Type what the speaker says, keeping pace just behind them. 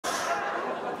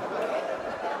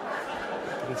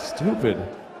It's stupid.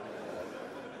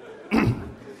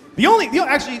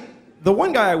 Actually, the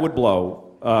one guy I would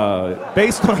blow,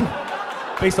 based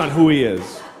on who he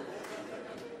is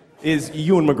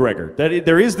Ewan McGregor.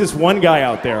 There is this one guy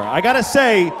out there. I gotta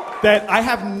say that I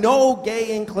have no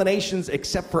gay inclinations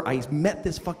except for I met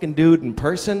this fucking dude in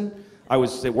person. I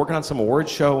was working on some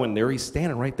awards show and there he's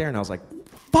standing right there and I was like,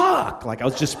 fuck! Like I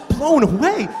was just blown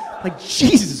away. Like,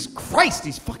 Jesus Christ,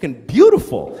 he's fucking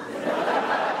beautiful.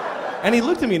 And he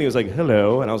looked at me and he was like,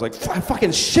 hello. And I was like, I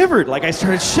fucking shivered. Like I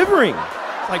started shivering.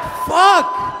 It's like,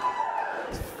 fuck!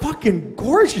 It's fucking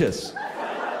gorgeous.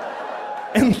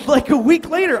 And like a week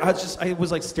later, I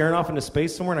was like staring off into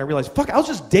space somewhere and I realized, fuck, I was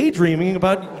just daydreaming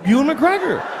about Ewan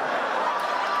McGregor.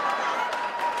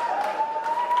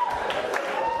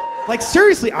 Like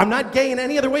seriously, I'm not gay in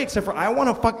any other way except for I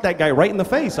want to fuck that guy right in the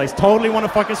face. I totally want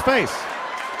to fuck his face.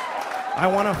 I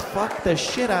want to fuck the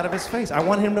shit out of his face. I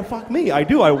want him to fuck me. I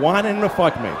do. I want him to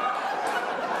fuck me.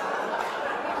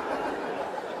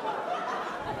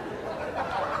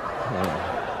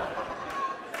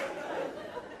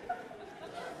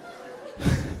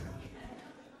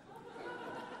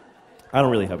 I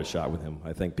don't really have a shot with him,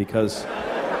 I think, because